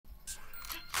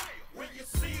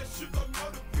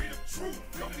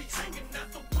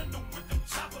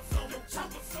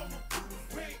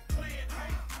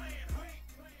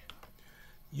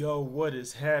Yo, what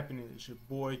is happening? It's your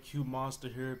boy Q Monster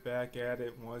here, back at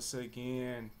it once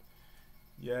again.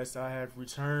 Yes, I have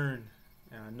returned,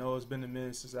 and I know it's been a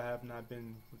minute since I have not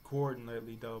been recording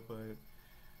lately, though. But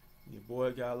your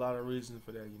boy got a lot of reasons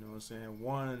for that. You know what I'm saying?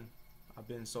 One, I've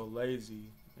been so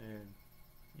lazy, and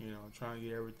trying to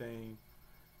get everything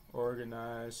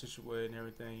organized, situated, and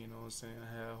everything. You know what I'm saying?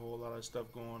 I had a whole lot of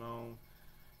stuff going on.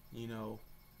 You know,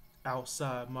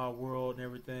 outside my world and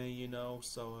everything.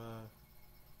 So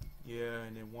yeah,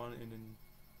 and then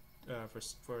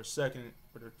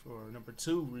for number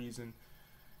two reason,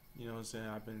 what I'm saying,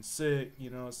 I've been sick,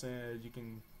 what I'm saying, as you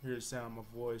can hear the sound of my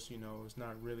voice, it's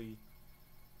not really,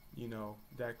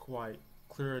 that quite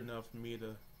clear enough for me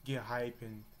to get hype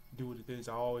and do the things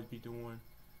I always be doing.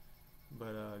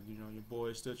 But your boy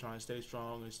is still trying to stay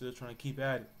strong and still trying to keep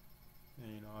at it.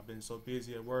 And I've been so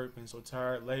busy at work, been so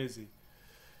tired, lazy.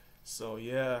 So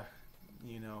yeah,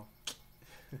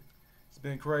 it's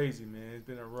been crazy, man. It's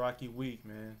been a rocky week,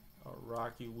 man. A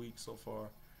rocky week so far.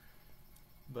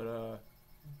 But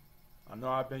I know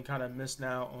I've been kind of missing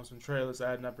out on some trailers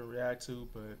I had not been react to,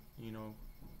 but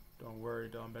don't worry,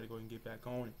 though. I'm better go ahead and get back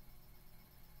on it.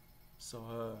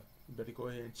 So you better go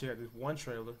ahead and check out this one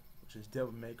trailer, which is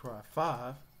Devil May Cry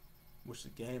 5, which the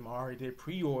game I already did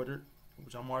pre-ordered,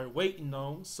 which I'm already waiting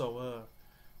on. So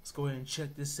let's go ahead and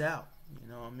check this out. You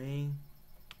know what I mean?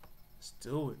 Let's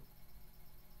do it.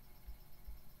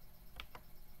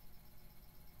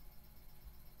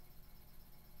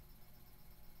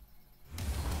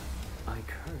 I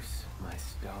curse my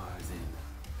stars in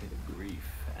bit of grief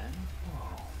and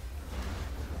woe.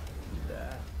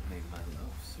 That made my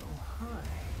love so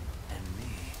high and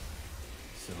me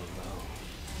so low.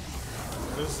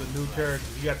 This is a new character.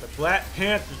 You got the Black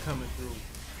Panther coming through.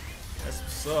 That's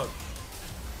what's up.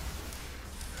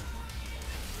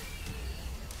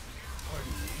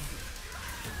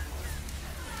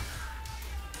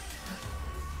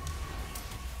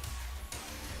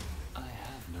 I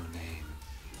have no name.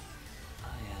 I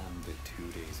am but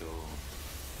 2 days old.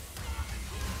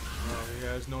 Oh, he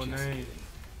has no Just name. kidding.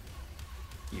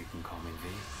 You can call me V.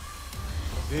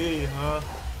 V, huh?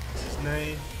 That's his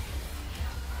name.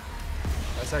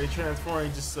 That's how you transform.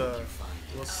 You just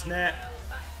little snap.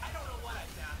 I don't know what I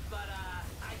found, but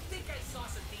I think I saw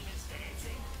some demons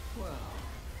dancing. Well,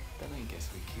 then I guess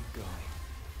we keep going.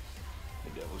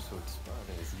 The Devil's Sword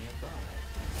Sparta is nearby.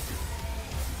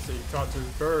 So you talk to his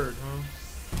bird, huh?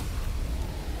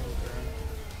 Okay.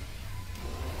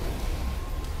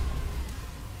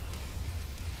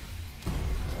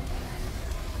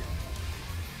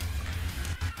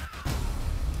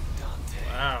 Dante.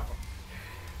 Wow.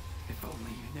 If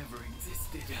only you never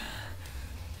existed.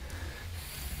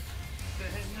 Then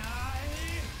I...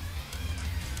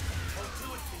 Don't do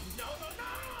it to me. No, no,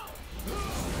 no!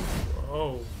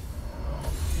 Oh.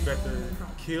 You better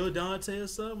kill Dante or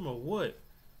something, or what?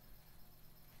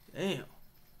 Damn.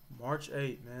 March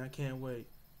 8th, man. I can't wait.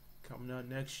 Coming out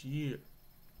next year.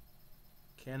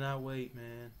 Cannot wait,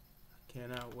 man. I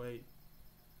cannot wait.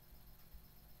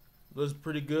 Looks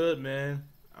pretty good, man.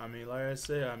 I mean, like I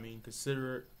said,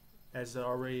 consider it as it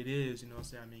already is,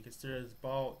 consider it as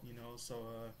bought, so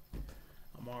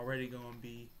I'm already going to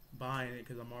be buying it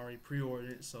because I'm already pre-ordered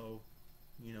it, so,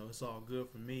 it's all good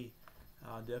for me.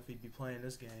 I'll definitely be playing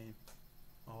this game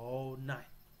all night,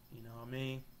 you know what I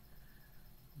mean?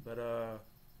 But,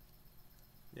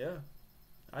 yeah,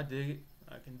 I dig it.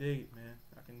 I can dig it, man.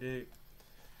 I can dig it.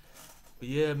 But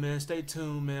yeah, man, stay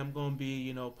tuned, man. I'm going to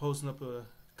be, posting up a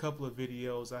couple of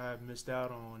videos I have missed out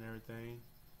on and everything.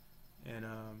 And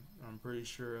I'm pretty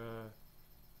sure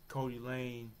Cody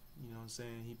Lane,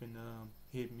 he been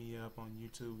hitting me up on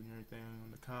YouTube and everything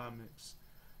on the comments,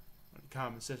 on the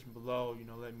comment section below,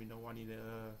 let me know what I need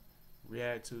to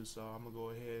react to. So I'm gonna go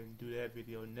ahead and do that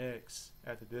video next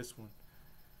after this one.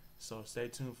 So stay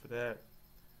tuned for that.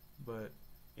 But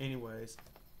anyways,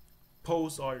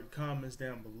 post all your comments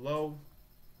down below.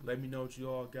 Let me know what you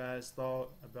all guys thought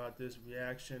about this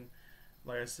reaction.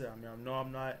 Like I said, I know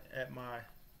I'm not at my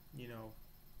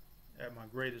at my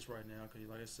greatest right now, because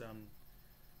like I said, I'm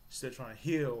still trying to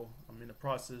heal. I'm in the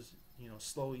process,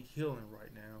 slowly healing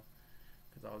right now,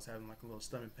 because I was having like a little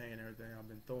stomach pain and everything. I've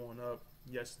been throwing up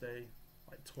yesterday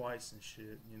like twice and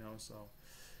shit, so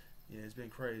yeah, it's been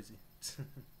crazy.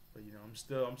 But I'm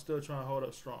still trying to hold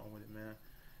up strong with it, man.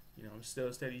 I'm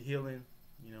still steady healing.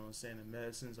 I'm saying the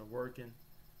medicines are working,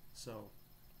 so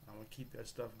I'm gonna keep that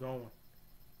stuff going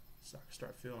so I can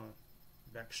start feeling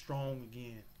back strong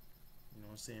again. You know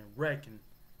what I'm saying? Wrecking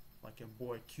like your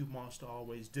boy Q Monster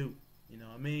always do. You know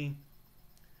what I mean?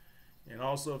 And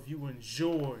also, if you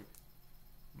enjoyed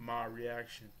my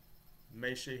reaction,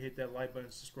 make sure you hit that like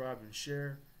button, subscribe, and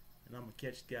share. And I'm gonna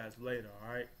catch you guys later,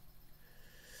 alright?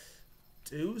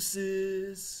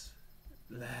 Deuces.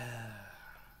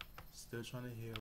 Still trying to heal.